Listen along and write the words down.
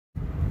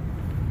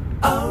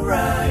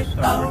Alright,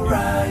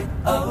 alright,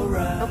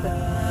 alright.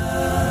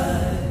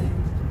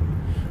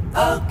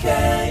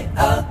 Okay,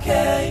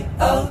 okay,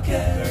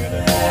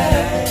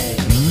 okay.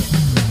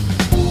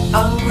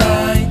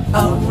 Alright,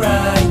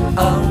 alright,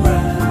 alright.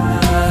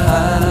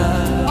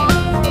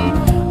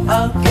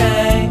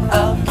 Okay,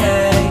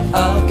 okay,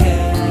 okay.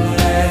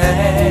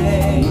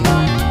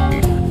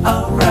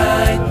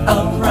 Alright,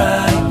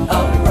 alright,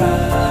 alright.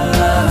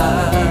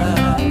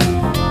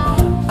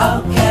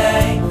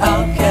 Okay,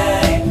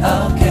 okay,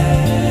 okay.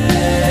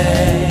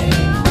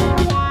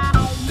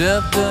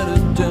 Dup dup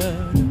dup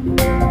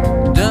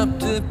dup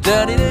dup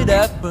dup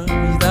dup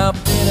dup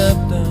dup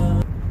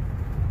dup.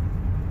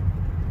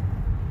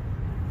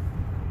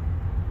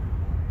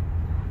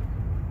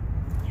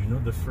 You know,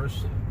 the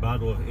first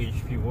bottle of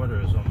HP water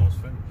is almost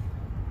finished.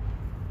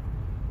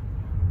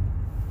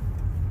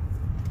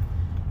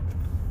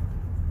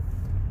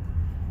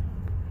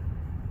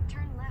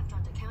 Turn left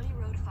onto County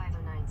Road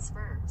 509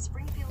 Spur,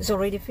 Springfield. It's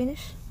already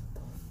finished?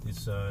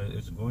 It's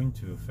going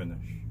to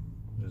finish.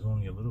 There's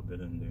only a little bit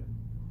in there.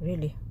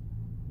 Really?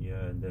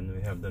 Yeah, and then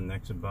we have the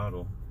next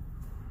bottle.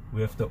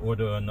 We have to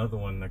order another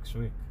one next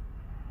week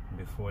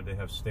before they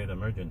have state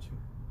emergency.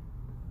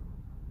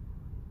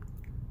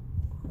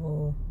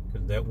 Oh.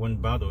 Because that one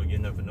bottle, you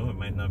never know, it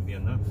might not be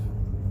enough.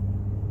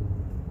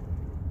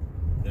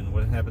 Then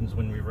what happens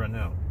when we run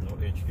out? No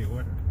HP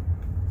water.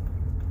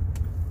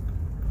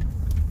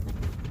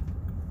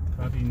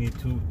 Probably need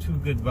two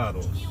good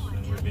bottles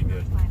and we'll be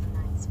good.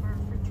 509 Spur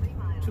for 3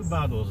 miles. 2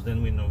 bottles,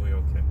 then we know we're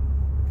okay.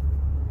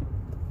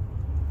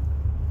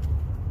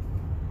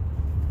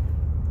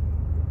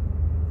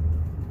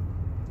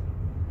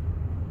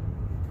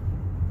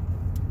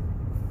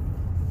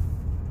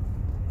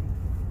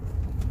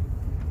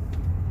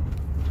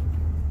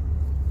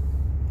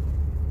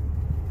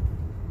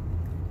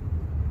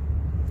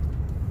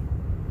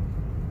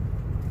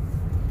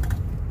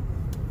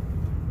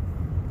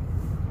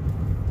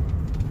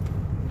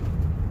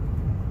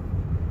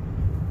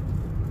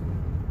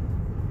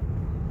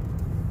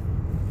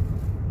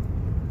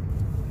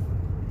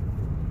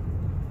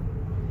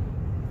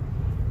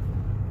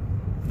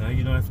 Now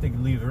you don't have to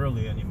leave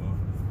early anymore.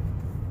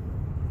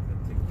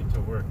 I take you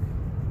to work.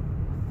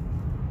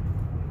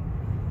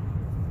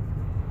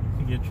 You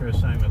can get your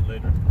assignment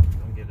later.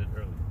 Don't get it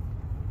early.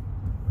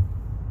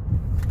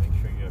 Make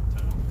sure you have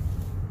time.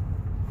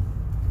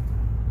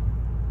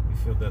 You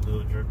feel that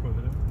little jerk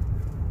over there?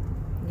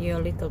 Yeah, a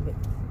little bit.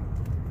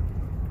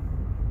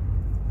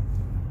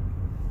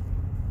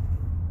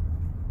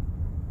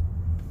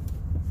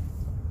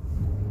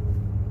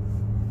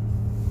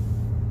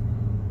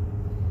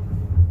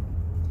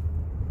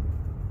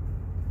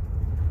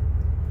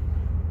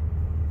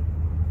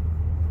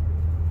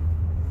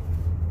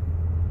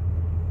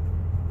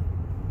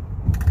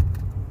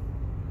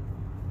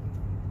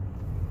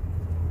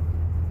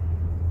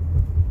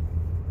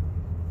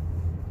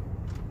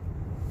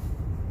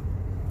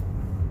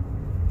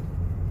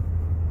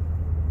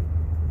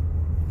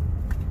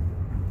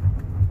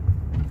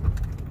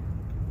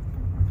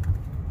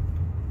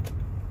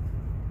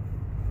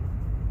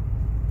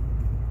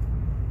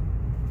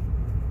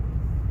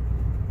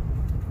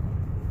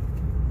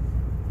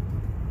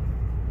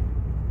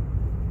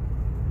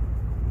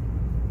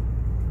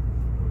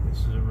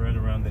 Right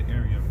around the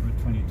area of Route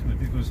 22. I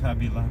think it was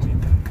Hobby Lobby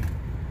down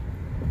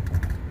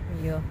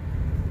here. Yeah.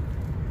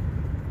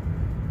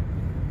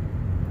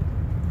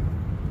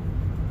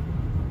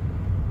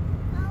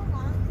 How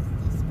long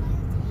is this going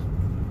to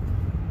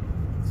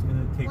It's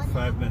going to take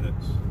 5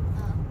 minutes. take?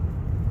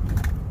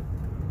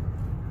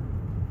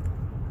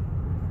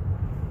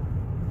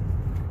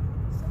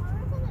 So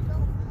we're going to go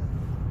home.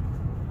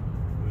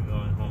 We're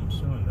going home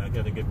soon. I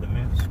got to get the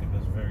mask.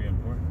 That's very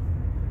important.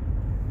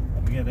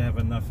 We got to have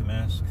enough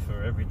masks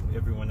for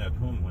everyone at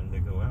home when they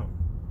go out.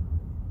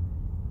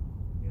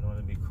 You don't want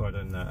to be caught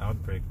in an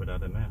outbreak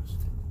without a mask.